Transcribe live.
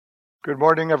Good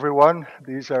morning, everyone.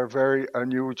 These are very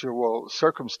unusual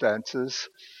circumstances.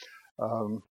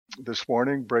 Um, this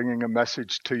morning, bringing a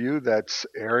message to you that's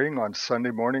airing on Sunday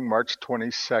morning, March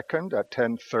 22nd at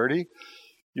 10:30.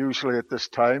 Usually at this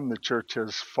time, the church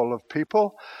is full of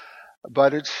people,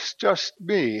 but it's just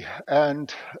me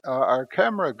and our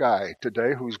camera guy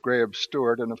today, who's Graham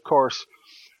Stewart, and of course,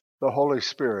 the Holy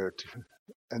Spirit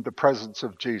and the presence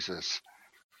of Jesus.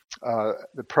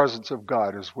 The presence of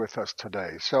God is with us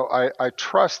today. So I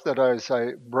trust that as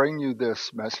I bring you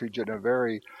this message in a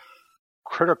very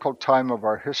critical time of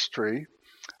our history,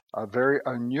 a very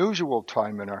unusual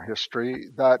time in our history,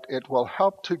 that it will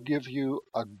help to give you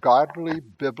a godly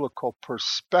biblical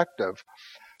perspective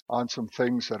on some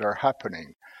things that are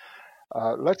happening.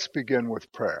 Let's begin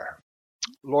with prayer.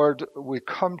 Lord, we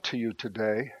come to you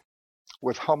today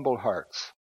with humble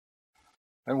hearts.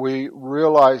 And we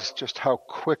realize just how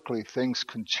quickly things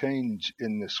can change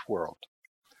in this world.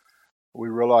 We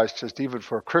realize just even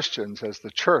for Christians as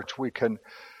the church, we can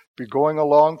be going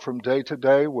along from day to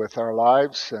day with our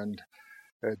lives, and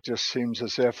it just seems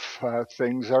as if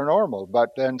things are normal. But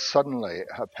then suddenly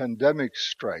a pandemic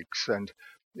strikes, and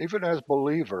even as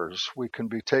believers, we can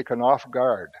be taken off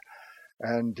guard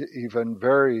and even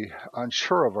very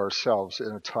unsure of ourselves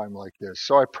in a time like this.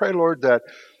 So I pray, Lord, that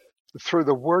through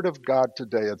the Word of God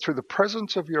today and through the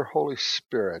presence of your Holy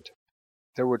Spirit,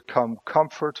 there would come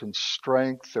comfort and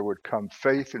strength. There would come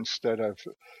faith instead of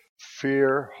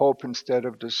fear, hope instead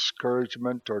of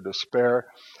discouragement or despair.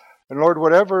 And Lord,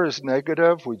 whatever is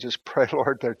negative, we just pray,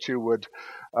 Lord, that you would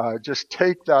just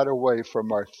take that away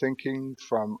from our thinking,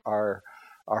 from our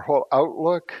whole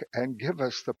outlook, and give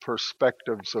us the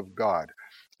perspectives of God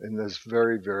in this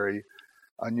very, very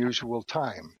unusual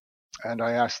time. And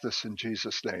I ask this in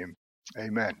Jesus' name.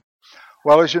 Amen.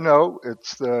 Well, as you know,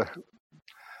 it's the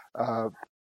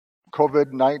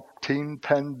COVID-19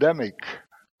 pandemic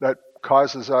that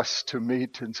causes us to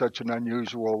meet in such an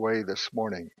unusual way this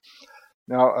morning.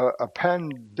 Now, a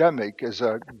pandemic is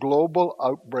a global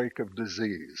outbreak of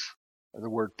disease. The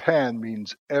word pan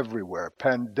means everywhere.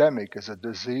 Pandemic is a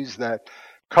disease that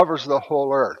covers the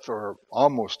whole earth, or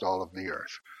almost all of the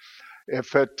earth.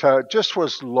 If it just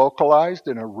was localized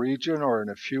in a region or in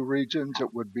a few regions,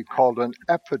 it would be called an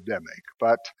epidemic.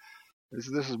 But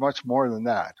this is much more than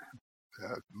that.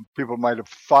 People might have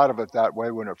thought of it that way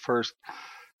when it first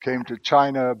came to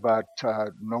China, but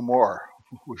no more.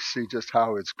 We see just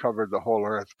how it's covered the whole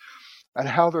earth and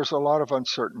how there's a lot of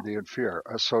uncertainty and fear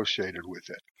associated with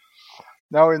it.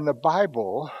 Now, in the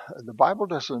Bible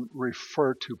doesn't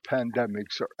refer to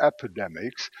pandemics or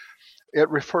epidemics. It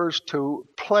refers to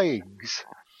plagues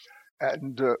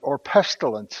and or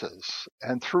pestilences.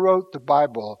 And throughout the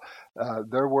Bible,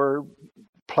 there were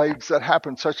plagues that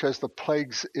happened, such as the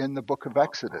plagues in the book of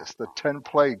Exodus, the 10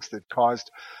 plagues that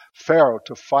caused Pharaoh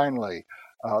to finally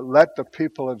let the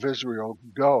people of Israel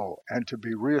go and to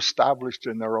be reestablished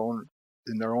in their own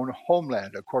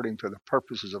homeland according to the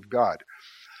purposes of God.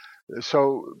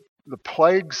 So the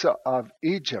plagues of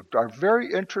Egypt are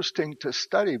very interesting to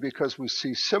study because we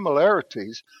see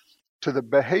similarities to the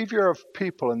behavior of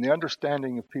people and the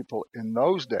understanding of people in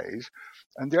those days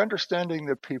and the understanding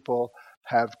that people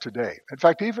have today. In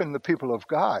fact, even the people of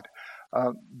God,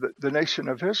 the nation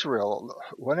of Israel,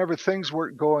 whenever things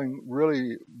weren't going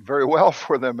really very well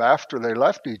for them after they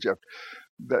left Egypt,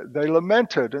 they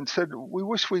lamented and said, "We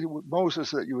wish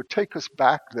Moses, that you would take us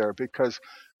back there because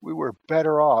we were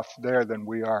better off there than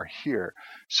we are here."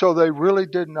 So they really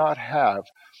did not have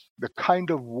the kind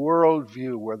of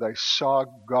worldview where they saw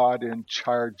God in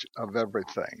charge of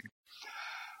everything.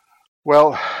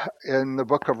 Well, in the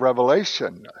book of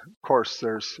Revelation, of course,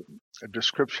 there's a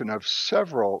description of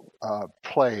several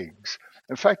plagues.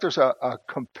 In fact, there's a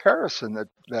comparison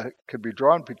that could be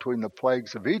drawn between the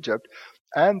plagues of Egypt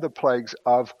and the plagues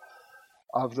of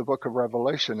the book of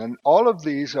Revelation. And all of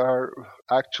these are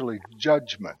actually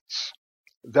judgments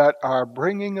that are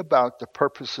bringing about the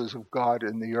purposes of God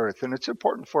in the earth. And it's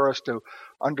important for us to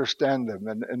understand them.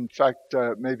 And in fact,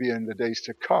 maybe in the days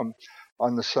to come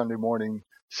on the Sunday morning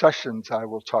sessions, I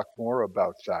will talk more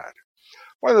about that.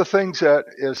 One of the things that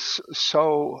is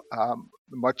so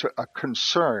much a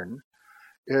concern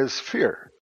is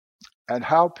fear and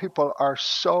how people are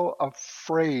so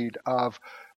afraid of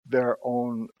their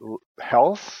own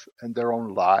health and their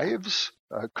own lives.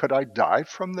 Could I die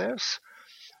from this?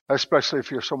 Especially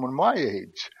if you're someone my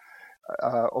age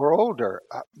or older.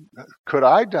 Could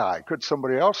I die? Could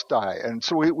somebody else die? And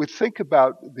so we think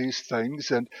about these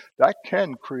things, and that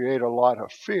can create a lot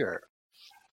of fear.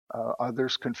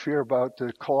 Others can fear about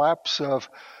the collapse of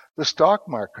the stock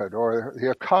market or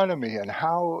the economy, and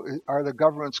how are the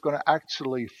governments going to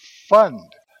actually fund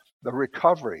the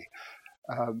recovery.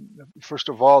 First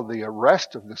of all, the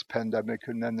arrest of this pandemic,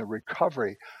 and then the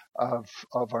recovery of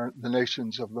the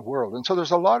nations of the world. And so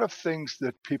there's a lot of things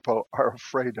that people are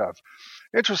afraid of.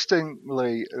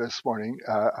 Interestingly, this morning,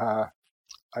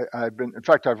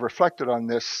 I've reflected on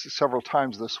this several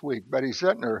times this week. Betty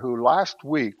Zentner, who last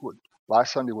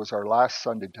Sunday was our last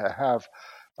Sunday to have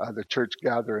the church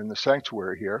gather in the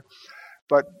sanctuary here,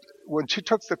 but when she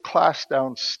took the class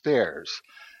downstairs,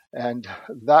 and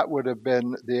that would have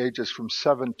been the ages from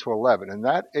 7 to 11. In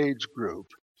that age group,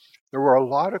 there were a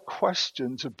lot of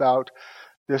questions about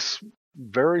this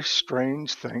very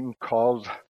strange thing called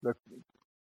the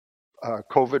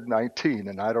COVID-19.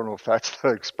 And I don't know if that's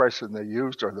the expression they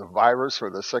used, or the virus, or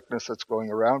the sickness that's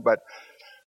going around, but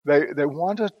they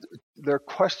wanted their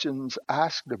questions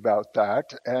asked about that.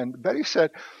 And Betty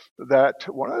said that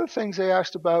one of the things they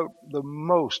asked about the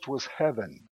most was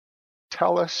heaven.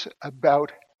 Tell us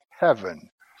about heaven.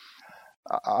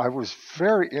 I was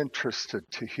very interested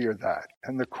to hear that.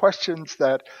 And the questions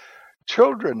that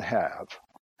children have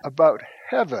about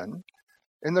heaven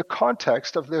in the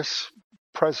context of this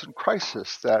present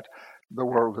crisis that the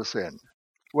world is in.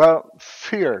 Well,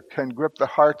 fear can grip the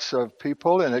hearts of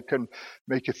people, and it can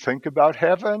make you think about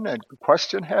heaven and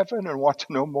question heaven and want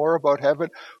to know more about heaven,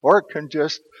 or it can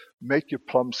just make you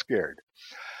plumb scared.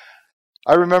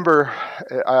 I remember,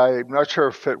 I'm not sure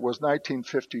if it was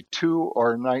 1952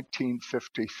 or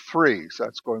 1953, so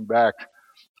that's going back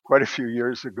quite a few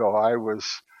years ago. I was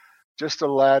just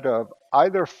a lad of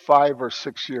either 5 or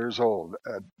 6 years old.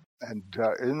 And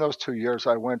in those 2 years,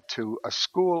 I went to a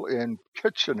school in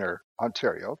Kitchener,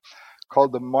 Ontario,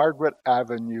 called the Margaret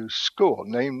Avenue School,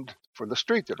 named for the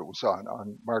street that it was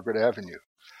on Margaret Avenue.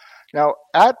 Now,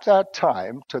 at that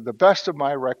time, to the best of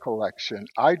my recollection,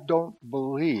 I don't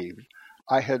believe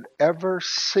I had ever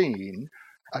seen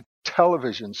a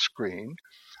television screen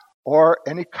or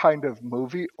any kind of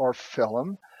movie or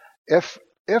film. If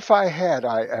I had,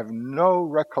 I have no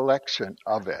recollection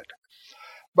of it.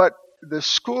 But the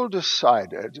school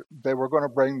decided they were going to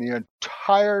bring the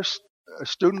entire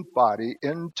student body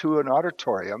into an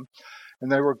auditorium,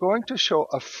 and they were going to show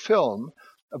a film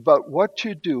about what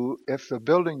you do if the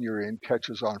building you're in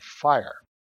catches on fire.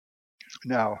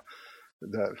 Now,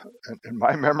 in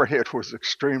my memory, it was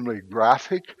extremely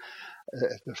graphic.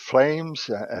 The flames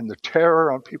and the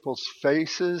terror on people's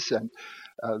faces, and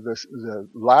the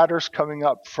ladders coming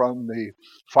up from the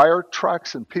fire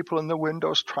trucks, and people in the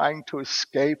windows trying to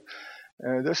escape.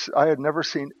 I had never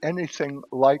seen anything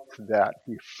like that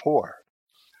before.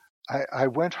 I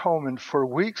went home, and for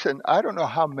weeks, and I don't know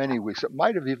how many weeks, it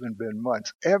might have even been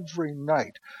months, every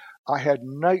night I had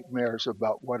nightmares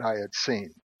about what I had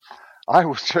seen. I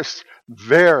was just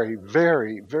very,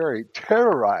 very, very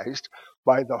terrorized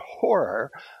by the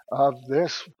horror of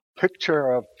this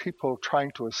picture of people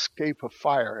trying to escape a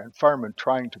fire and firemen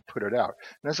trying to put it out.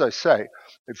 And as I say,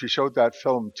 if you showed that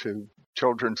film to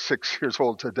children 6 years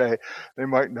old today, they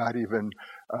might not even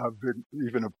be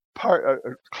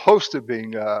close to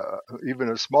being even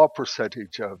a small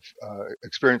percentage of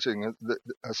experiencing the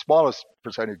smallest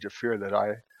percentage of fear that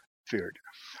I feared.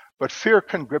 But fear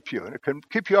can grip you, and it can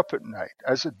keep you up at night,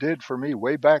 as it did for me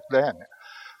way back then.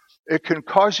 It can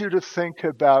cause you to think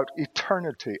about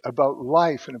eternity, about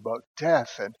life, and about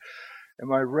death. And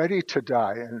am I ready to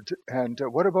die? And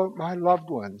what about my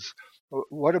loved ones?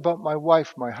 What about my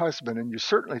wife, my husband? And you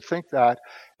certainly think that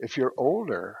if you're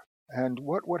older. And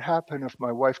what would happen if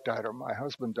my wife died or my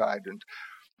husband died?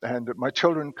 And my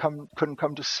children couldn't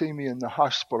come to see me in the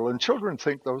hospital. And children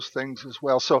think those things as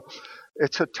well. So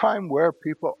it's a time where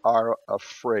people are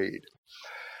afraid.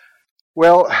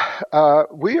 Well,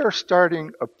 we are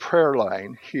starting a prayer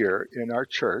line here in our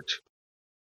church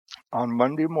on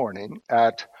Monday morning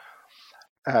at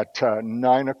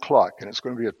 9 o'clock. And it's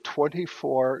going to be a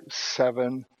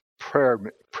 24/7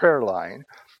 prayer line.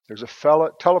 There's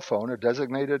a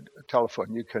designated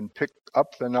telephone. You can pick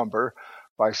up the number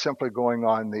by simply going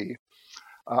on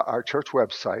our church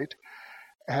website,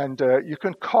 and you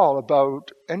can call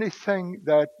about anything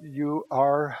that you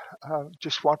are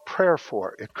just want prayer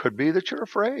for. It could be that you're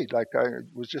afraid, like I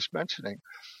was just mentioning.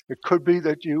 It could be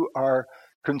that you are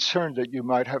concerned that you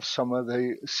might have some of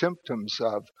the symptoms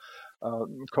of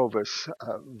COVID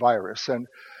virus,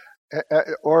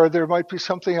 or there might be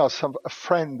something else, a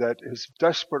friend that is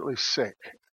desperately sick.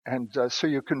 And so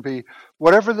you can be,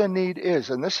 whatever the need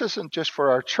is, and this isn't just for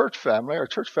our church family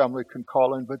can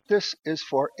call in, but this is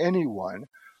for anyone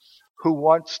who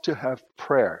wants to have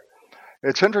prayer.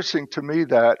 It's interesting to me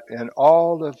that in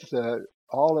all of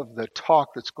the talk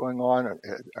that's going on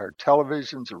at our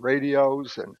televisions and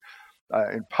radios and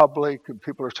in public, and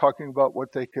people are talking about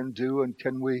what they can do, and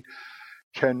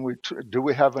do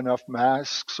we have enough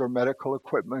masks or medical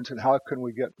equipment, and how can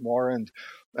we get more? And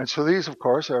so these, of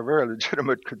course, are very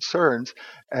legitimate concerns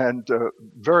and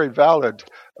very valid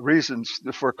reasons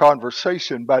for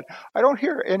conversation. But I don't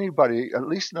hear anybody, at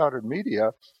least not in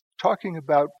media, talking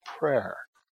about prayer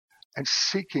and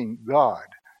seeking God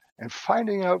and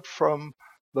finding out from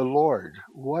the Lord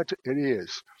what it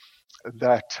is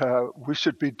that we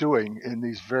should be doing in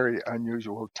these very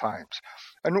unusual times.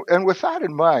 And with that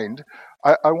in mind,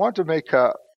 I want to make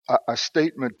a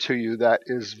statement to you that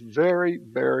is very,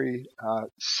 very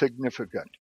significant.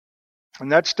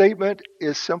 And that statement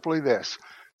is simply this: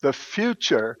 the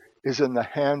future is in the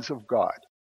hands of God.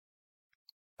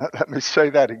 Let me say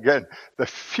that again. The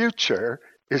future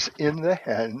is in the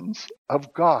hands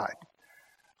of God.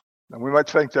 And we might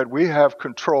think that we have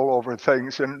control over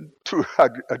things, and to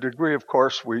a degree, of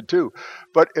course, we do.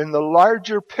 But in the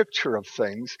larger picture of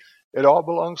things, it all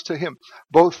belongs to Him,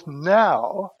 both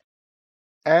now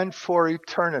and for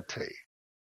eternity.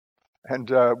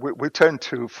 And we tend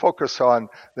to focus on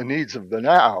the needs of the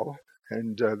now,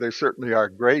 and they certainly are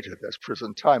great at this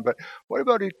present time. But what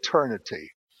about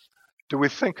eternity? Do we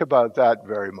think about that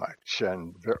very much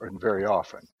and very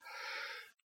often?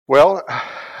 Well,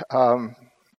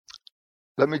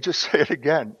 let me just say it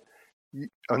again.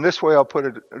 And this way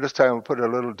this time I'll put it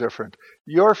a little different.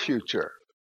 Your future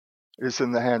is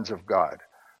in the hands of God,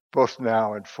 both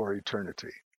now and for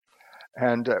eternity.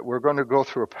 And we're going to go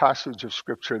through a passage of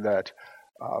Scripture that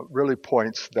really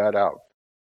points that out.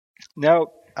 Now,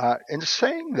 in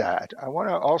saying that, I want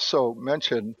to also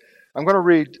mention, I'm going to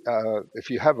read, if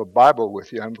you have a Bible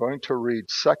with you, I'm going to read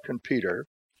 2 Peter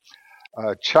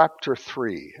chapter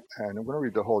 3, and I'm going to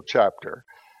read the whole chapter.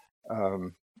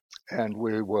 And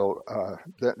we will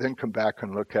then come back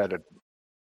and look at it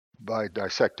by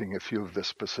dissecting a few of the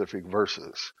specific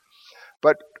verses.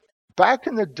 But back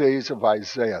in the days of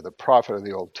Isaiah, the prophet of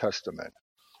the Old Testament,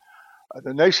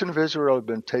 the nation of Israel had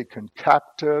been taken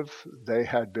captive. They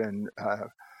had been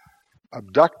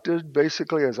abducted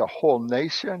basically as a whole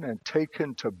nation and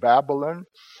taken to Babylon.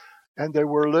 And they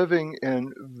were living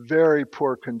in very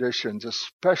poor conditions,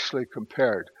 especially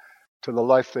compared to the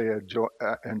life they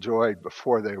enjoyed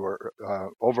before they were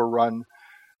overrun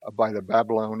by the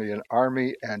Babylonian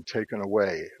army and taken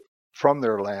away from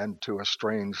their land to a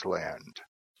strange land.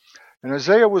 And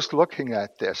Isaiah was looking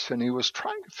at this, and he was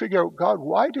trying to figure out, God,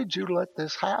 why did you let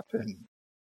this happen?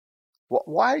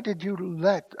 Why did you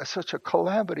let such a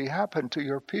calamity happen to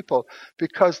your people?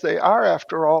 Because they are,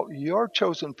 after all, your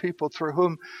chosen people through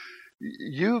whom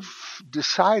you've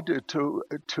decided to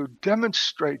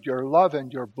demonstrate your love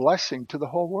and your blessing to the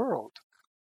whole world.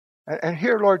 And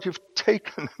here, Lord, you've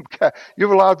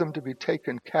allowed them to be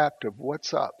taken captive.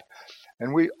 What's up?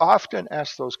 And we often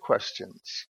ask those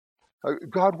questions.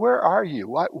 God, where are you?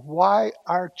 Why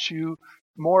aren't you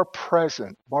more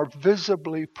present, more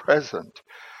visibly present?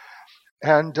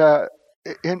 And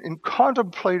in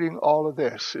contemplating all of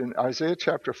this, in Isaiah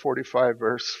chapter 45,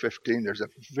 verse 15, there's a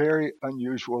very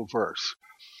unusual verse,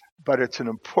 but it's an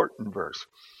important verse.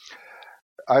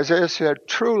 Isaiah said,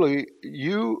 truly,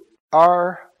 you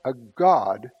are a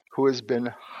God who has been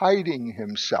hiding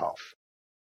himself,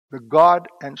 the God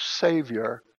and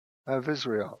Savior of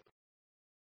Israel.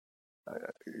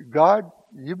 God,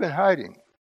 you've been hiding.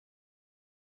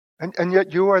 And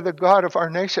yet you are the God of our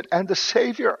nation and the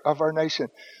Savior of our nation.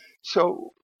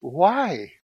 So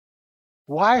why?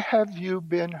 Why have you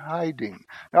been hiding?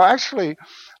 Now, actually,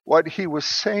 what he was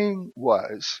saying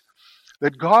was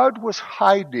that God was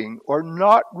hiding or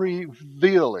not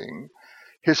revealing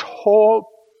his whole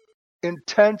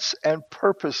intents and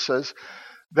purposes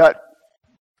that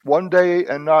one day,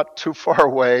 and not too far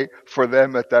away for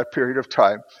them at that period of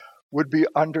time, would be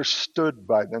understood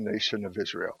by the nation of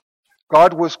Israel.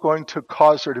 God was going to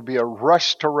cause there to be a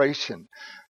restoration.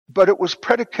 But it was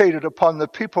predicated upon the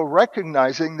people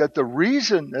recognizing that the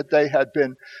reason that they had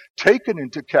been taken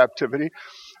into captivity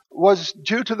was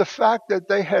due to the fact that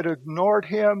they had ignored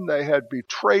him, they had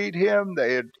betrayed him,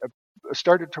 they had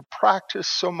started to practice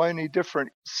so many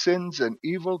different sins and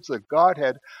evils that God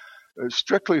had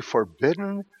strictly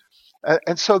forbidden.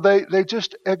 And so they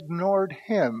just ignored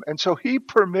him. And so he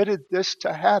permitted this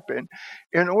to happen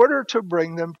in order to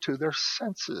bring them to their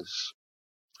senses.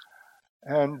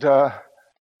 And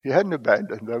he hadn't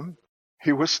abandoned them.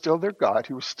 He was still their God.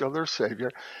 He was still their Savior.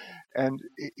 And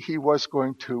he was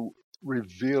going to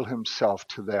reveal himself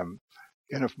to them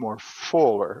in a more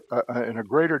fuller, in a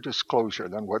greater disclosure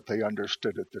than what they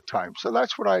understood at the time. So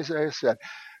that's what Isaiah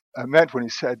meant when he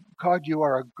said, God, you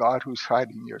are a God who's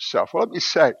hiding yourself. Well, let me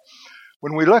say,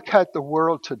 When we look at the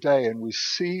world today and we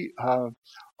see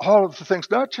all of the things,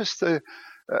 not just the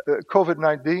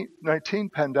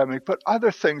COVID-19 pandemic, but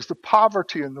other things, the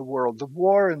poverty in the world, the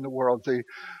war in the world, the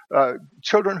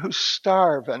children who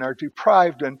starve and are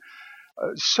deprived, and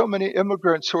so many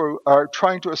immigrants who are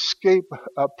trying to escape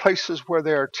places where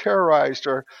they are terrorized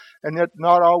and yet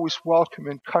not always welcome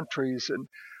in countries. And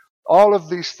all of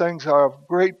these things are of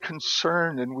great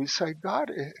concern. And we say,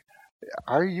 God,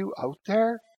 are you out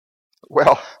there?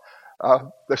 Well,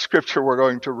 the scripture we're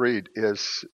going to read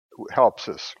helps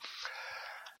us.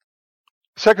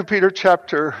 2 Peter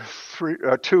chapter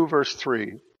 2, verse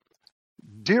 3.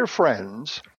 Dear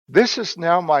friends, this is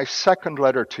now my second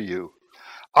letter to you.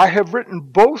 I have written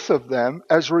both of them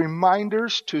as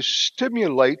reminders to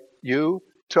stimulate you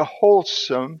to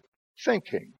wholesome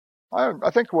thinking.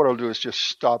 I think what I'll do is just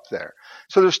stop there.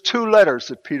 So there's 2 letters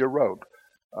that Peter wrote.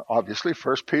 Obviously,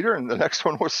 1 Peter, and the next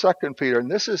one was 2 Peter,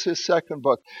 and this is his second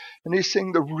book. And he's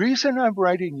saying, the reason I'm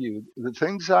writing you, the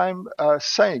things I'm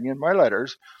saying in my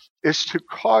letters, is to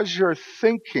cause your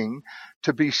thinking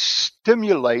to be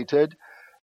stimulated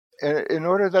in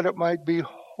order that it might be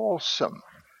wholesome.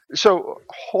 So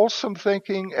wholesome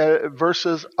thinking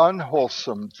versus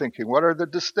unwholesome thinking. What are the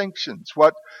distinctions?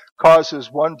 What causes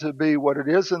one to be what it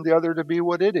is and the other to be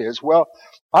what it is? Well,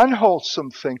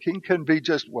 unwholesome thinking can be it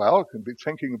can be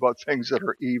thinking about things that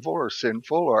are evil or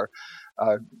sinful or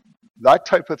that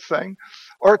type of thing.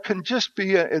 Or it can just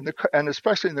be, and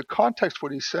especially in the context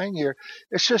what he's saying here,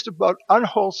 it's just about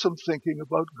unwholesome thinking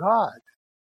about God,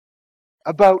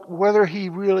 about whether he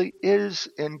really is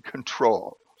in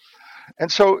control. And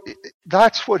so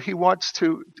that's what he wants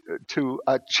to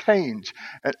change.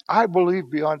 And I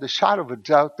believe beyond a shadow of a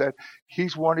doubt that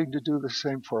he's wanting to do the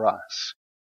same for us.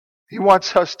 He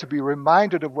wants us to be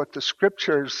reminded of what the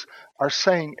scriptures are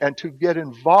saying and to get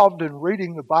involved in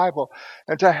reading the Bible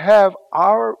and to have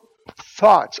our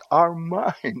thoughts, our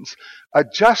minds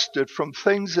adjusted from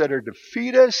things that are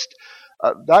defeatist,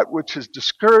 that which is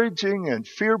discouraging and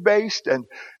fear-based, and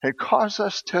cause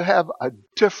us to have a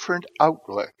different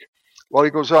outlook. Well, he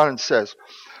goes on and says,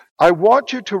 I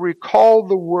want you to recall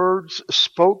the words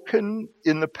spoken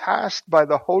in the past by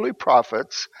the holy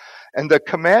prophets and the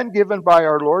command given by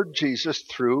our Lord Jesus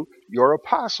through your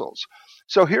apostles.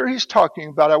 So here he's talking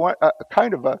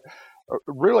about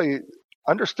really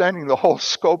understanding the whole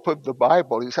scope of the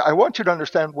Bible. He said, I want you to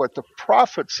understand what the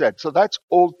prophets said. So that's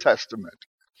Old Testament.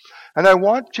 And I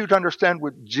want you to understand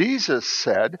what Jesus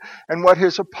said and what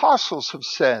his apostles have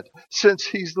said since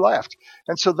he's left.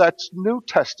 And so that's New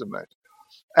Testament.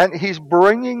 And he's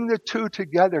bringing the two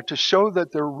together to show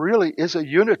that there really is a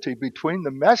unity between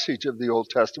the message of the Old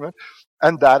Testament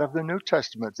and that of the New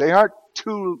Testament. They aren't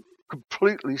two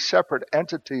completely separate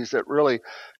entities that really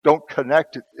don't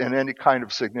connect in any kind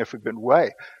of significant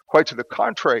way. Quite to the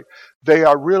contrary, they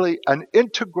are really an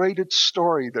integrated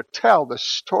story that tell the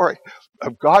story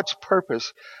of God's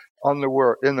purpose in the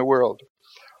world.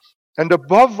 And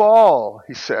above all,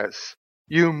 he says,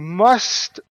 you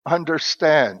must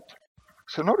understand.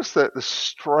 So notice the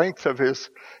strength of his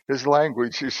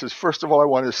language. He says, first of all, I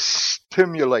want to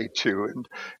stimulate you. And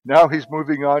now he's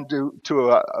moving on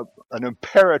to an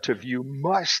imperative. You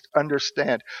must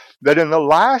understand that in the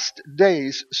last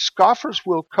days, scoffers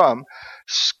will come,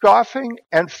 scoffing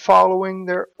and following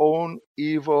their own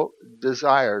evil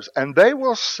desires. And they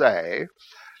will say,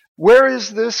 where is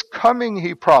this coming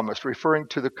he promised, referring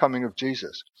to the coming of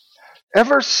Jesus?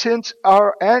 Ever since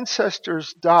our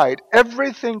ancestors died,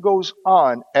 everything goes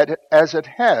on as it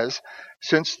has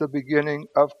since the beginning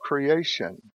of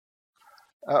creation.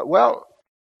 Well,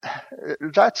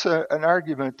 that's an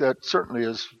argument that certainly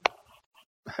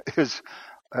has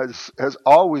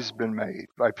always been made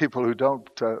by people who don't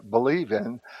believe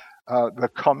in the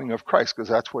coming of Christ, because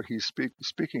that's what he's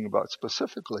speaking about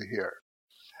specifically here.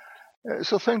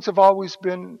 So things have always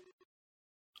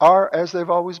are as they've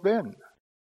always been.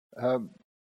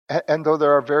 And though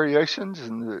there are variations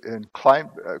in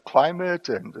climate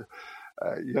and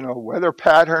weather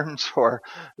patterns, or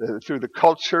through the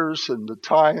cultures and the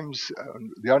times,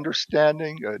 the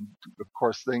understanding, and of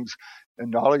course things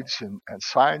and knowledge and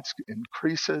science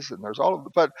increases, and there's all of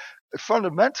it. But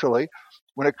fundamentally,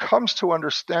 when it comes to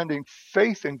understanding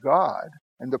faith in God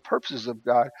and the purposes of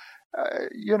God,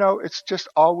 it's just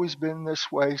always been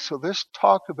this way. So this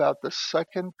talk about the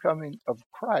second coming of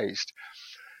Christ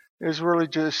is really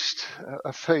just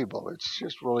a fable. It's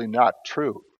just really not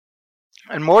true.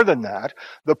 And more than that,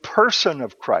 the person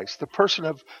of Christ, the person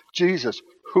of Jesus,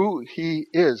 who he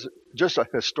is, just a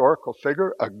historical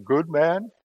figure, a good man,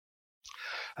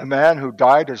 a man who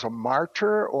died as a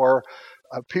martyr, or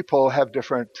people have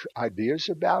different ideas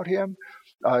about him.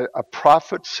 a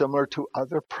prophet similar to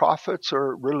other prophets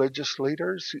or religious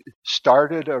leaders,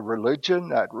 started a religion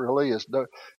that really is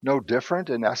no different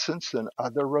in essence than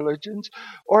other religions?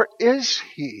 Or is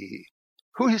he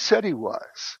who he said he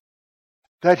was?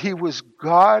 That he was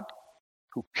God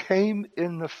who came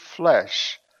in the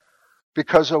flesh,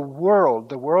 because the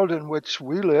world in which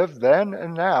we live then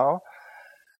and now,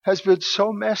 has been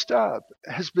so messed up,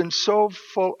 has been so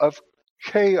full of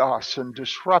chaos and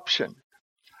disruption.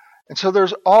 And so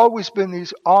there's always been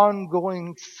these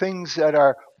ongoing things that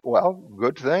are, well,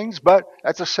 good things, but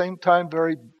at the same time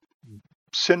very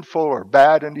sinful or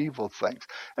bad and evil things.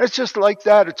 And it's just like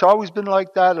that. It's always been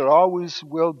like that. It always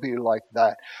will be like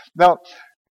that. Now,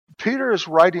 Peter is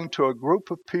writing to a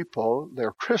group of people,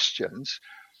 they're Christians,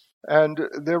 and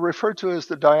they're referred to as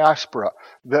the diaspora,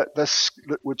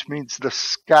 which means the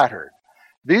scattered.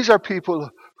 These are people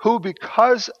who,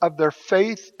 because of their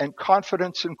faith and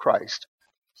confidence in Christ,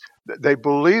 they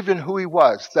believed in who he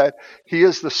was, that he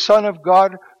is the Son of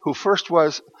God who first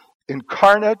was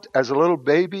incarnate as a little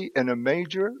baby in a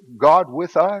manger, God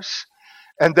with us.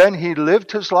 And then he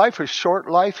lived his life, his short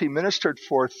life. He ministered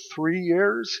for 3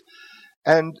 years.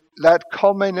 And that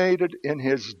culminated in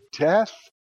his death,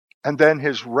 and then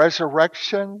his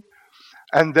resurrection,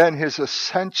 and then his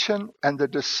ascension and the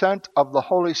descent of the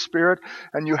Holy Spirit.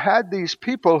 And you had these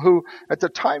people who, at the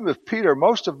time of Peter,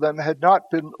 most of them had not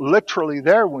been literally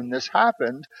there when this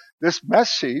happened. This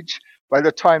message, by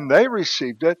the time they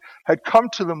received it, had come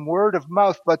to them word of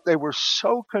mouth, but they were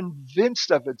so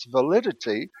convinced of its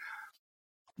validity,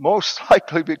 most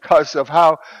likely because of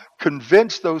how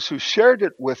convinced those who shared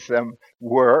it with them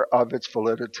were of its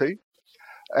validity.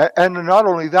 And not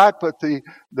only that, but the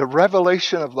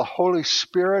revelation of the Holy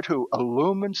Spirit who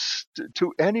illumines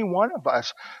to any one of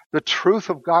us the truth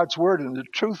of God's Word and the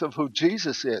truth of who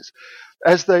Jesus is.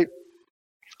 As they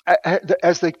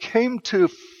came to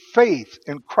faith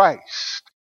in Christ,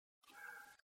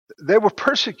 they were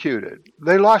persecuted.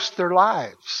 They lost their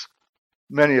lives,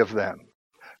 many of them.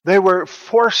 They were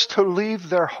forced to leave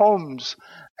their homes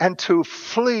and to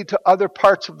flee to other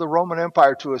parts of the Roman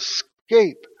Empire to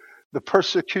escape the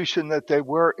persecution that they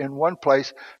were in one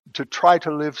place, to try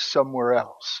to live somewhere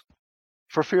else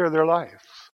for fear of their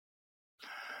life.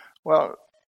 Well,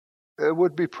 it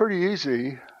would be pretty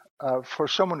easy for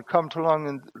someone to come along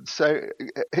and say,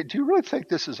 hey, do you really think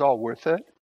this is all worth it?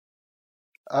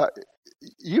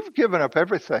 You've given up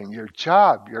everything, your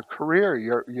job, your career,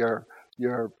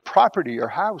 your property, your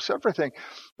house, everything,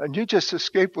 and you just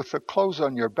escaped with the clothes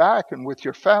on your back, and with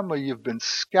your family you've been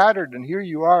scattered, and here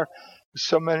you are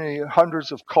so many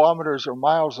hundreds of kilometers or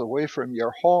miles away from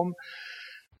your home.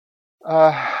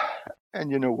 And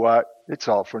you know what? It's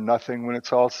all for nothing when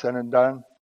it's all said and done.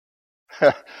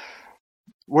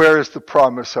 Where is the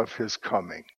promise of his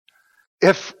coming?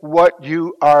 If what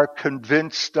you are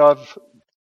convinced of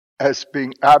as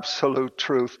being absolute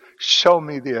truth, show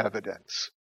me the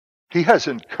evidence. He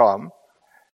hasn't come.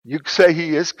 You say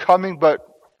he is coming, but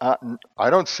I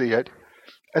don't see it.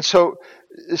 And so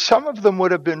some of them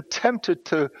would have been tempted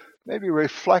to maybe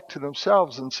reflect to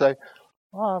themselves and say,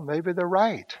 oh, maybe they're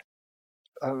right.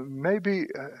 Maybe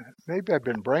I've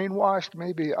been brainwashed.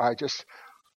 Maybe I just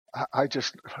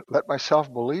let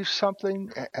myself believe something.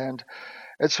 And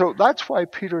so that's why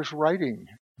Peter's writing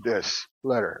this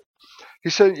letter. He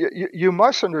said, you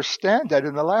must understand that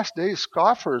in the last days,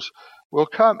 scoffers will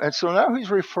come. And so now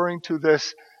he's referring to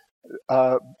this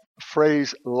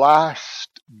phrase, last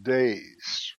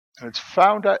days. And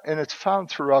it's found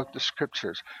throughout the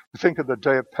scriptures. We think of the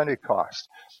day of Pentecost,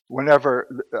 whenever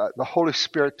the Holy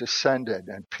Spirit descended,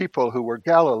 and people who were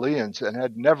Galileans and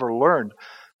had never learned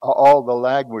all the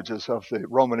languages of the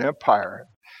Roman Empire,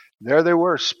 there they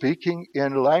were speaking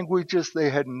in languages they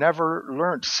had never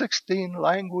learned, 16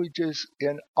 languages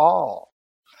in all.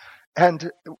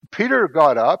 And Peter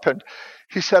got up and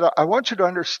he said, I want you to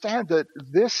understand that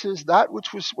this is that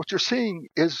which was what you're seeing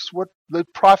is what the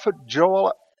prophet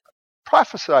Joel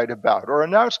prophesied about or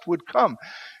announced would come.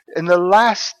 In the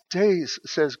last days,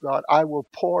 says God, I will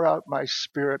pour out my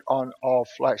Spirit on all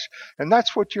flesh. And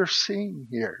that's what you're seeing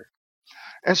here.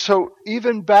 And so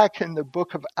even back in the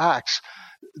book of Acts,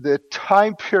 the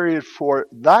time period for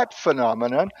that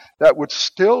phenomenon that would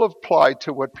still apply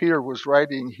to what Peter was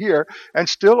writing here and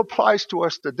still applies to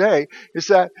us today is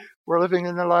that we're living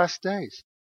in the last days.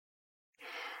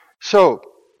 So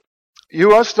you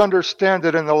must understand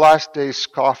that in the last days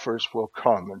scoffers will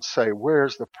come and say,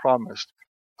 where's the promise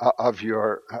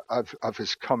of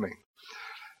his coming?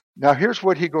 Now here's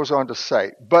what he goes on to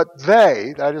say. But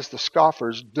they, that is the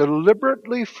scoffers,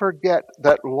 deliberately forget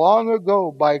that long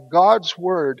ago by God's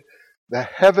word the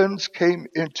heavens came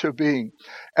into being,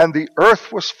 and the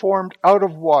earth was formed out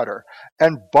of water,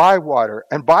 and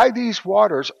by these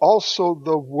waters also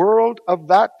the world of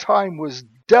that time was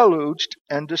deluged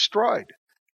and destroyed.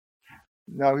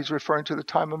 Now he's referring to the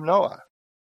time of Noah,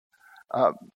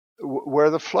 where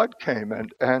the flood came,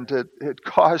 and it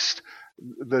caused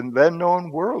the then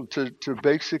known world to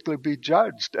basically be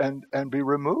judged and be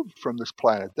removed from this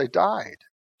planet. They died.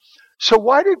 So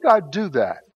why did God do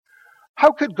that?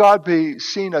 How could God be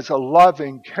seen as a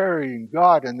loving, caring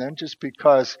God, and then just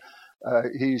because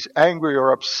he's angry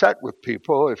or upset with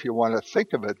people, if you want to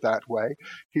think of it that way,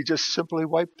 he just simply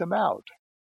wiped them out?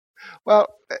 Well,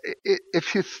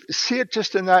 if you see it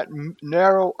just in that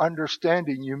narrow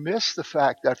understanding, you miss the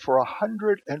fact that for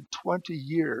 120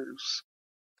 years,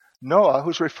 Noah,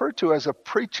 who's referred to as a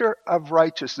preacher of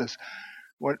righteousness,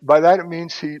 by that it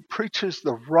means he preaches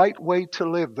the right way to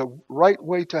live, the right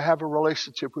way to have a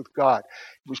relationship with God.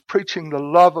 He was preaching the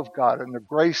love of God and the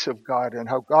grace of God and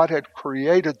how God had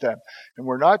created them. And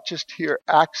we're not just here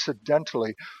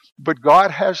accidentally, but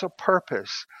God has a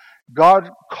purpose.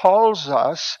 God calls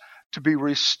us to be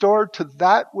restored to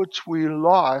that which we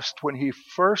lost when he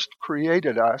first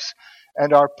created us,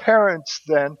 and our parents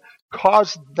then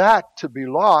caused that to be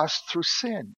lost through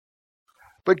sin.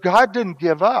 But God didn't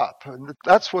give up. And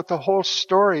that's what the whole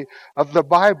story of the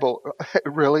Bible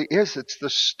really is. It's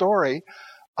the story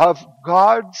of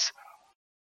God's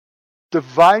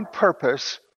divine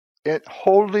purpose in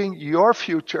holding your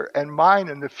future and mine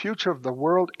and the future of the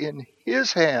world in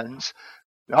his hands,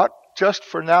 not just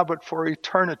for now, but for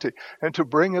eternity, and to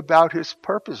bring about his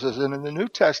purposes. And in the New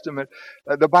Testament,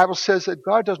 the Bible says that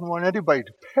God doesn't want anybody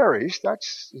to perish.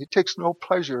 He takes no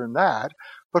pleasure in that,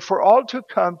 but for all to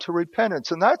come to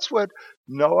repentance. And that's what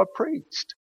Noah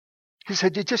preached. He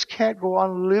said, you just can't go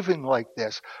on living like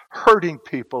this, hurting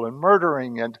people and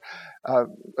murdering and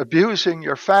abusing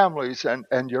your families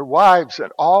and your wives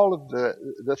and all of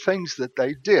the things that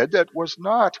they did that was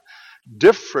not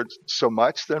different so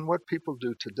much than what people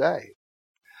do today.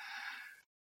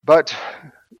 But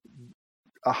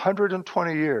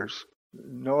 120 years,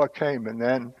 Noah came, and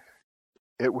then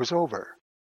it was over.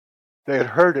 They had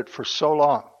heard it for so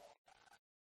long,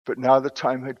 but now the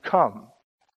time had come.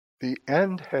 The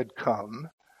end had come,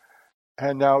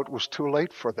 and now it was too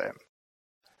late for them.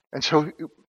 And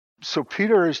so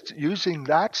Peter is using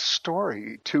that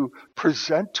story to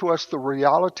present to us the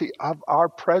reality of our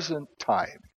present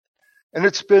time. And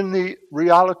it's been the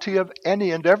reality of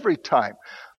any and every time,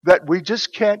 that we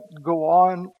just can't go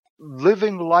on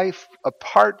living life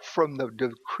apart from the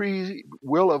decree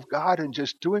will of God and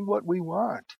just doing what we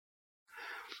want.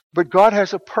 But God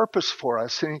has a purpose for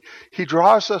us, and he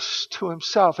draws us to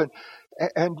himself.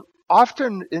 And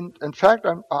often, in fact,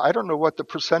 I don't know what the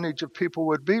percentage of people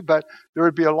would be, but there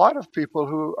would be a lot of people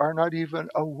who are not even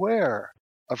aware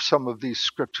of some of these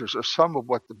scriptures or some of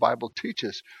what the Bible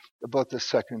teaches about the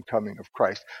second coming of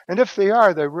Christ. And if they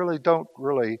are, they really don't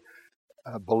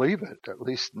believe it, at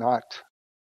least not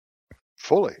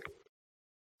fully.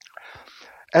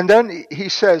 And then he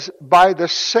says, by the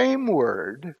same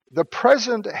word, the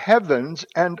present heavens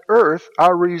and earth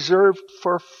are reserved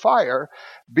for fire,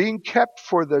 being kept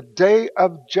for the day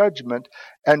of judgment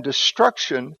and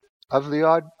destruction of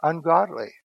the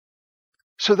ungodly.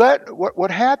 So that what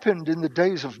happened in the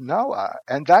days of Noah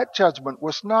and that judgment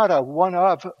was not a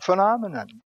one-off phenomenon.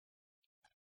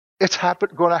 It's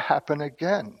going to happen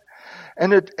again.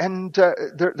 And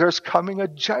there's coming a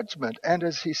judgment. And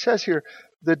as he says here,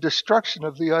 the destruction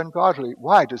of the ungodly.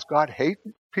 Why? Does God hate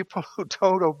people who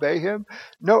don't obey him?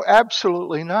 No,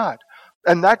 absolutely not.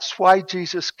 And that's why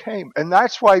Jesus came. And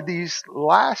that's why these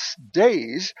last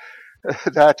days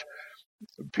that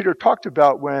Peter talked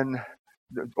about, when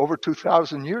over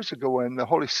 2,000 years ago, when the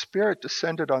Holy Spirit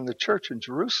descended on the church in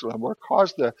Jerusalem, or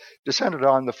descended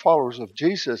on the followers of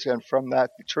Jesus, and from that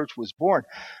the church was born.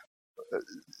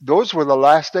 Those were the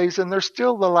last days, and they're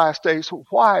still the last days.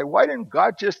 Why? Why didn't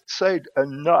God just say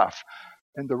enough?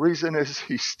 And the reason is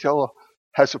he still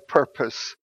has a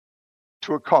purpose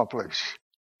to accomplish.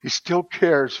 He still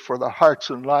cares for the hearts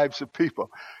and lives of people.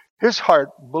 His heart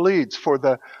bleeds for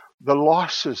the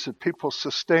losses that people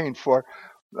sustain, for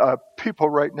people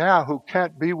right now who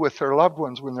can't be with their loved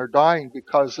ones when they're dying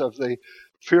because of the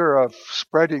fear of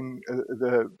spreading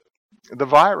the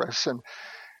virus,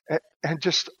 and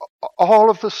just all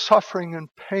of the suffering and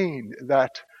pain that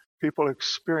people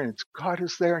experience. God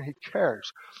is there and he cares.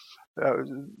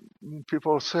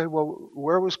 People say, well,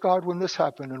 where was God when this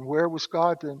happened? And where was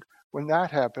God when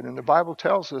that happened? And the Bible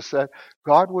tells us that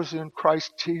God was in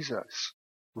Christ Jesus,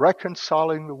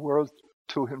 reconciling the world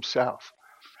to himself.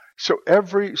 So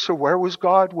where was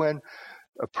God when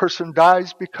a person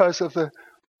dies because of the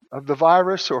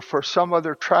virus or for some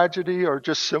other tragedy or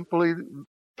just simply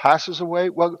passes away,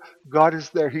 well, God is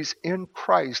there. He's in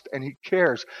Christ and He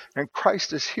cares. And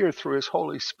Christ is here through His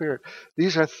Holy Spirit.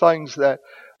 These are things that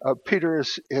Peter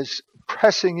is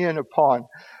pressing in upon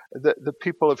the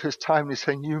people of his time. He's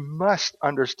saying, you must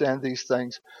understand these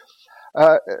things.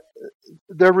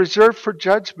 They're reserved for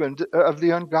judgment of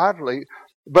the ungodly,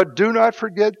 but do not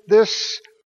forget this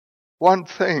one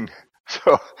thing.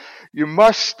 So you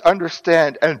must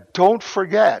understand and don't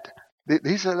forget.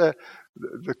 These are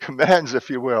the commands, if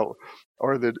you will,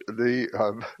 or the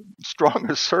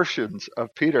strong assertions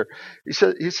of Peter. He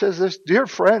says this, dear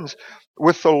friends,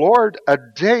 with the Lord, a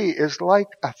day is like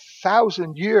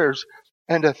 1,000 years,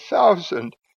 and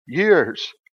 1,000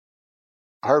 years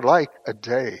are like a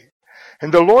day.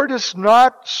 And the Lord is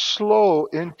not slow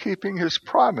in keeping His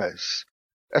promise,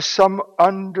 as some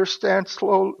understand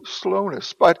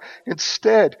slowness, but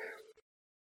instead,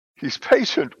 He's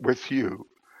patient with you,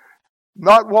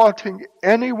 not wanting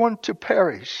anyone to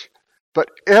perish, but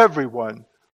everyone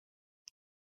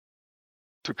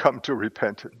to come to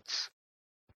repentance.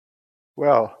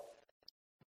 Well,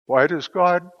 why does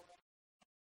God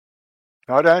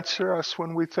not answer us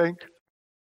when we think?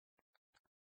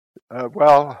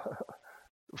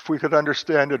 If we could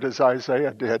understand it as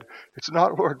Isaiah did, it's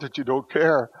not, Lord, that you don't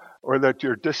care or that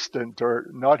you're distant or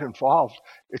not involved.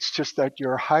 It's just that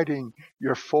you're hiding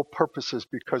your full purposes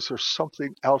because there's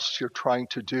something else you're trying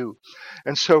to do.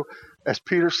 And so, as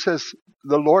Peter says,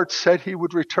 the Lord said He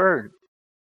would return.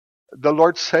 The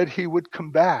Lord said He would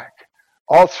come back.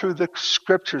 All through the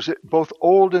scriptures, both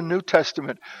Old and New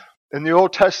Testament. In the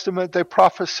Old Testament, they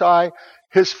prophesy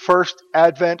His first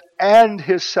advent and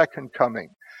His second coming.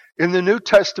 In the New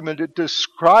Testament, it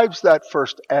describes that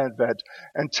first advent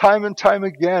and time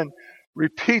again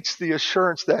repeats the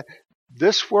assurance that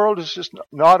this world is just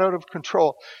not out of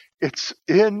control. It's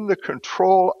in the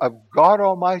control of God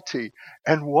Almighty.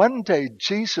 And one day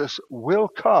Jesus will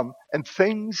come and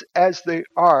things as they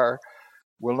are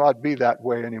will not be that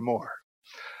way anymore.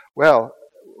 Well,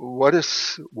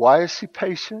 why is He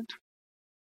patient?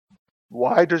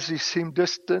 Why does He seem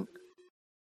distant?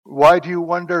 Why do you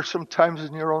wonder sometimes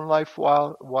in your own life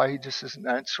why He just isn't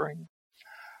answering?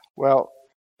 Well,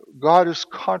 God is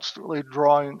constantly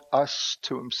drawing us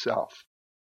to Himself.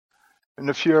 And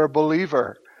if you're a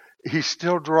believer, He's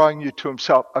still drawing you to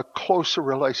Himself, a closer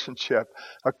relationship,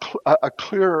 a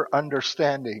clearer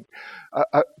understanding,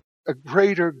 a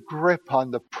greater grip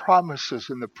on the promises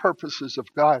and the purposes of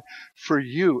God for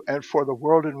you and for the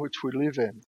world in which we live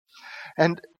in.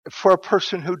 And for a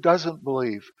person who doesn't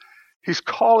believe, He's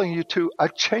calling you to a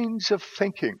change of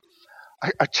thinking,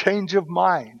 a change of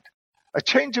mind, a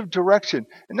change of direction.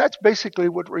 And that's basically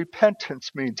what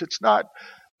repentance means. It's not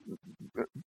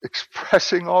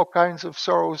expressing all kinds of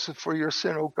sorrows for your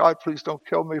sin. Oh God, please don't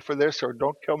kill me for this or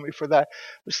don't kill me for that.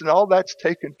 Listen, all that's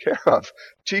taken care of.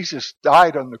 Jesus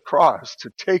died on the cross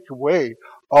to take away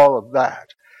all of that.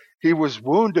 He was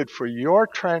wounded for your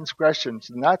transgressions,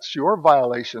 and that's your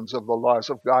violations of the laws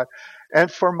of God,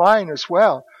 and for mine as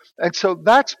well. And so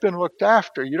that's been looked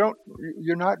after.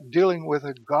 You're not dealing with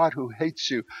a God who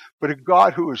hates you, but a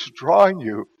God who is drawing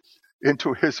you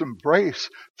into His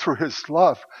embrace through His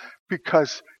love,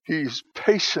 because He's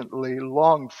patiently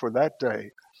longed for that day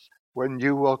when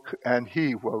you will and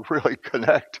He will really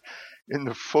connect in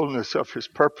the fullness of His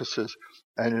purposes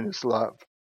and in His love.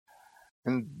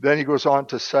 And then He goes on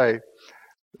to say,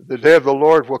 the day of the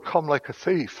Lord will come like a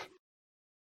thief.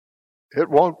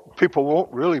 People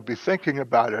won't really be thinking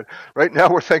about it. Right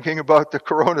now we're thinking about the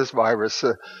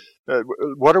coronavirus.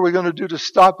 What are we going to do to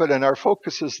stop it? And our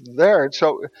focus is there. And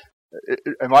so,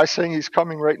 am I saying He's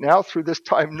coming right now through this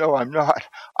time? No, I'm not.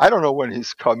 I don't know when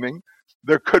He's coming.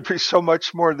 There could be so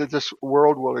much more that this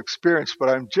world will experience, but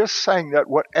I'm just saying that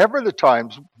whatever the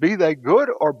times, be they good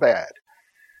or bad,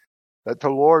 that the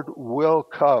Lord will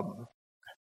come.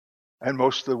 And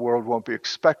most of the world won't be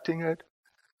expecting it.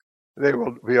 They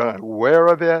will be unaware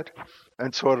of it.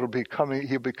 And so He'll be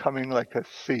coming like a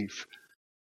thief.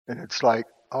 And it's like,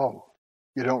 oh,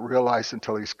 you don't realize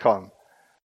until He's come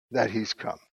that He's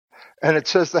come. And it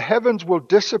says the heavens will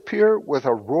disappear with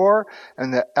a roar,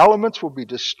 and the elements will be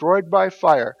destroyed by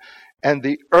fire, and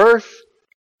the earth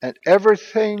and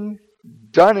everything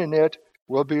done in it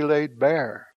will be laid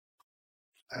bare.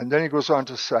 And then He goes on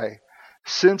to say,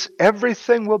 since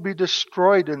everything will be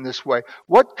destroyed in this way,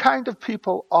 what kind of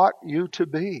people ought you to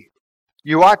be?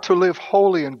 You ought to live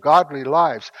holy and godly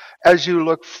lives as you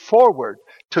look forward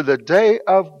to the day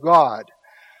of God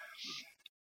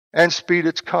and speed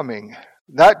its coming.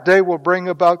 That day will bring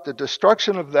about the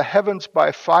destruction of the heavens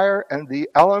by fire, and the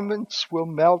elements will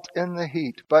melt in the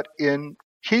heat. But in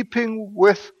keeping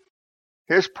with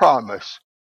his promise,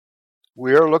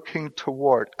 we are looking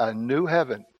toward a new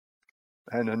heaven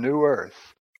and a new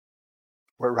earth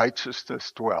where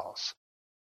righteousness dwells.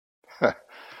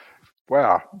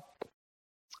 Wow.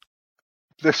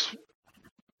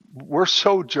 We're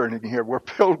sojourning here. We're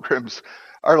pilgrims.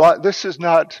 This is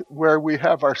not where we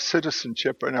have our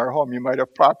citizenship in our home. You might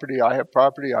have property. I have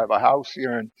property. I have a house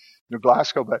here in New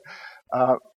Glasgow, but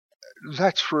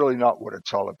that's really not what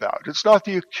it's all about. It's not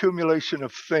the accumulation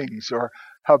of things or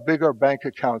how big our bank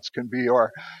accounts can be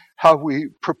or how we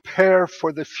prepare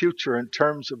for the future in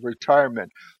terms of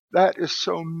retirement. That is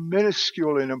so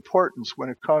minuscule in importance when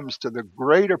it comes to the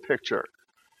greater picture,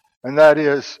 and that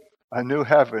is a new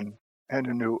heaven and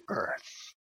a new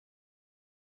earth.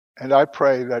 And I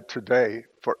pray that today,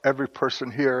 for every person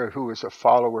here who is a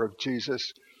follower of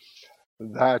Jesus,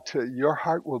 that your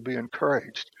heart will be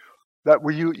encouraged, that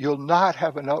you'll not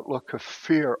have an outlook of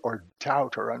fear or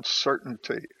doubt or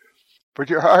uncertainty, but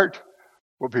your heart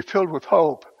will be filled with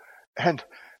hope and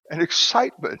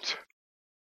excitement.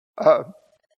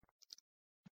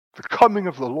 The coming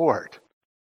of the Lord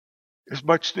is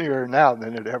much nearer now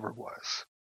than it ever was.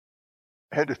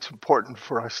 And it's important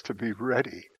for us to be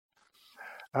ready.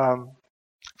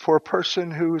 For a person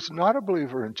who is not a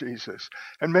believer in Jesus,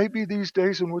 and maybe these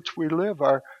days in which we live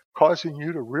are causing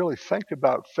you to really think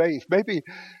about faith. Maybe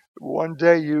one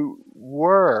day you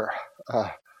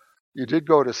did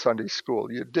go to Sunday school.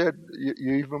 You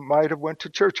even might have went to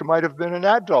church. You might have been an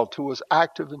adult who was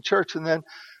active in church, and then,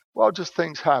 just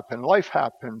things happen. Life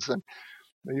happens, and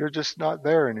you're just not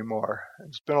there anymore.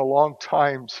 It's been a long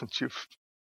time since you've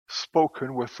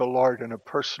spoken with the Lord in a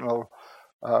personal,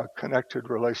 connected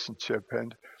relationship,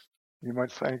 and you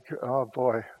might think, oh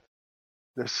boy,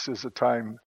 this is a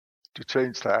time to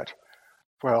change that.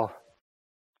 Well,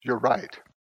 you're right.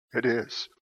 It is.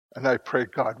 And I pray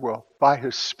God will, by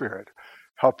His Spirit,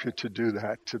 help you to do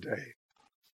that today.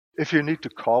 If you need to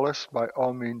call us, by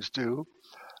all means do.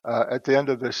 At the end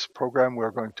of this program, we're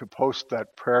going to post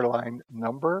that prayer line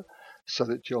number so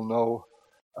that you'll know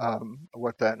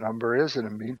what that number is. In the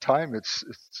meantime, it's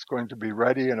going to be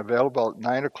ready and available at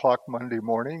 9 o'clock Monday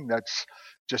morning. That's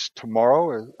just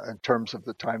tomorrow in terms of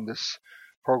the time this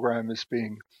program is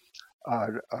being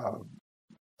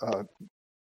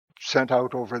sent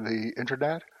out over the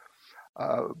internet.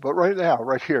 But right now,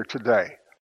 right here today,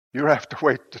 you don't have to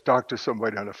wait to talk to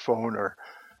somebody on the phone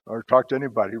or talk to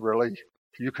anybody, really.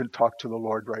 You can talk to the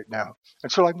Lord right now.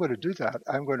 And so I'm going to do that.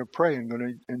 I'm going to pray. I'm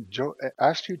going to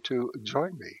ask you to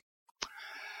join me.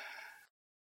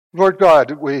 Lord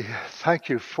God, we thank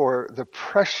you for the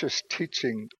precious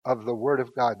teaching of the Word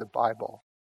of God, the Bible,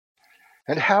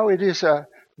 and how it is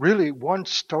really one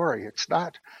story. It's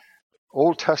not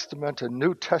Old Testament and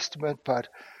New Testament, but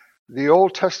the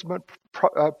Old Testament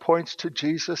points to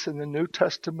Jesus, and the New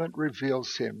Testament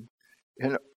reveals Him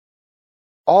in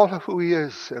all of who He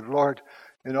is, and Lord,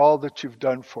 in all that you've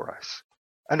done for us.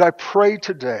 And I pray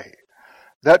today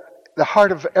that the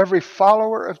heart of every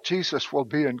follower of Jesus will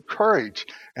be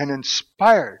encouraged and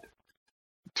inspired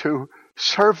to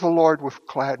serve the Lord with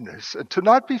gladness and to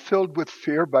not be filled with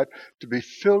fear, but to be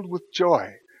filled with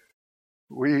joy.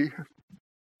 We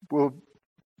will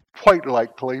quite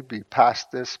likely be past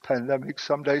this pandemic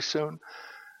someday soon.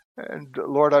 And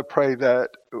Lord, I pray that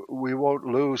we won't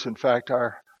lose. In fact,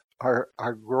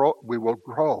 we will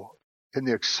grow in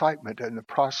the excitement and the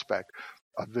prospect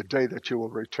of the day that you will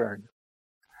return.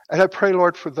 And I pray,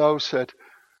 Lord, for those that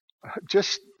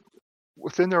just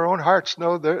within their own hearts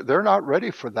know they're not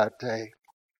ready for that day,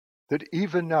 that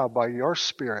even now, by your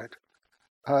Spirit,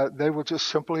 they will just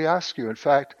simply ask you. In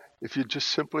fact, if you just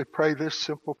simply pray this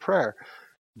simple prayer,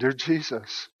 Dear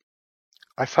Jesus,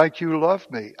 I thank you love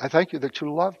me. I thank you that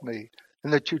you love me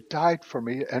and that you died for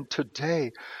me. And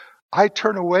today, I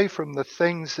turn away from the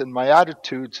things and my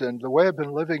attitudes and the way I've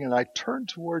been living, and I turn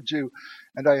towards you,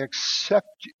 and I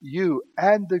accept you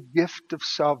and the gift of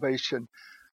salvation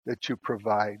that you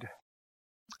provide.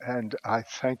 And I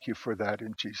thank you for that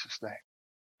in Jesus' name.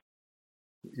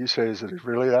 You say, is it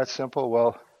really that simple?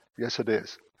 Well, yes, it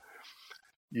is.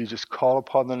 You just call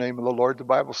upon the name of the Lord, the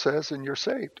Bible says, and you're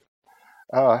saved.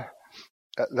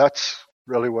 That's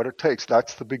really what it takes.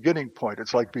 That's the beginning point.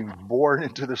 It's like being born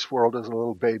into this world as a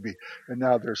little baby, and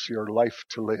now there's your life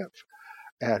to live.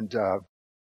 And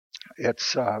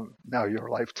it's now your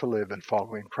life to live in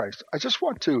following Christ. I just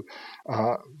want to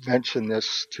mention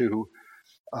this to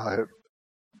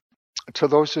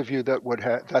those of you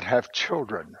that have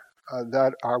children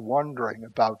that are wondering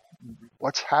about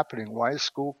what's happening. Why is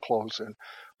school closing?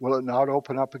 Will it not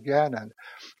open up again? And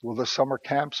will the summer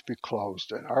camps be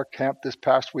closed? And our camp this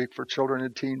past week for children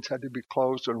and teens had to be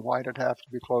closed, and why did it have to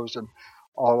be closed? And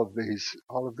all of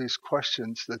these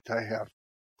questions that they have.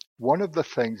 One of the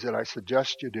things that I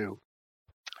suggest you do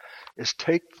is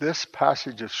take this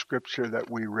passage of scripture that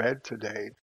we read today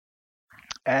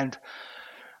and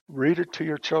read it to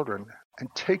your children and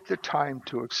take the time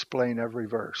to explain every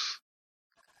verse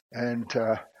and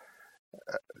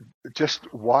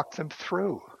just walk them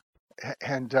through.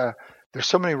 And there's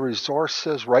so many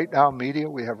resources. Right Now Media,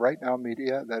 we have Right Now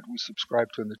Media that we subscribe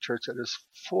to in the church that is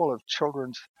full of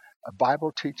children's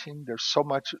Bible teaching. There's so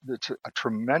much. It's a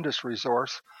tremendous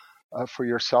resource for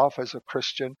yourself as a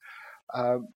Christian.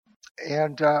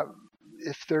 And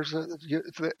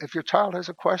if your child has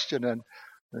a question and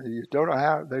you don't know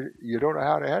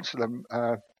how to answer them,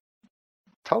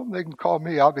 tell them they can call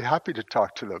me. I'll be happy to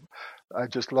talk to them. I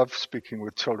just love speaking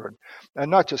with children, and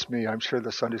not just me. I'm sure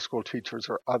the Sunday school teachers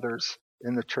or others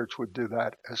in the church would do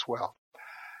that as well.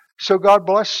 So God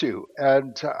bless you.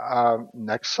 And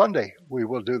next Sunday we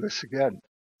will do this again.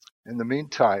 In the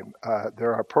meantime,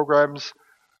 there are programs.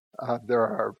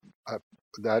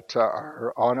 That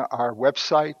are on our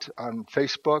website, on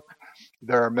Facebook.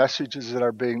 There are messages that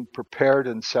are being prepared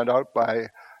and sent out by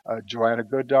Joanna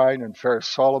Goodine and Ferris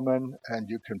Solomon, and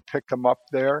you can pick them up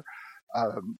there.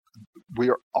 We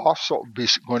are also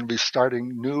going to be starting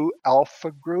new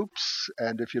alpha groups,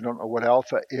 and if you don't know what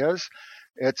alpha is,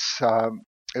 it's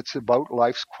about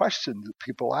life's questions that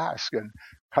people ask, and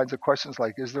kinds of questions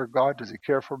like, is there God? Does he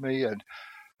care for me? And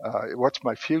what's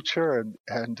my future?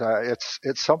 And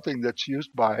it's something that's used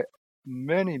by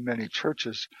many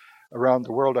churches around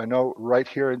the world. I know right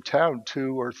here in town,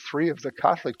 2 or 3 of the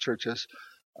Catholic churches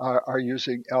are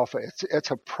using Alpha.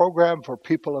 It's a program for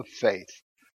people of faith,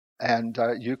 and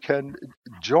you can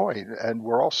join. And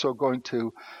we're also going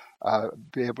to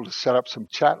be able to set up some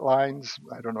chat lines.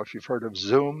 I don't know if you've heard of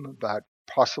Zoom, but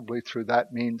possibly through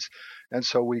that means. And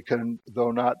so we can,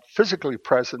 though not physically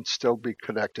present, still be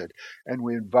connected. And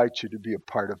we invite you to be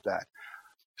a part of that.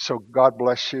 So God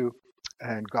bless you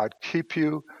and God keep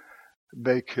you.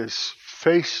 Make his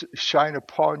face shine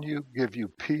upon you, give you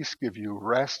peace, give you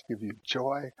rest, give you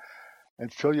joy,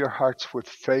 and fill your hearts with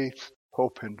faith,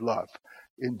 hope, and love.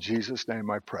 In Jesus'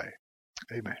 name I pray.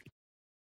 Amen.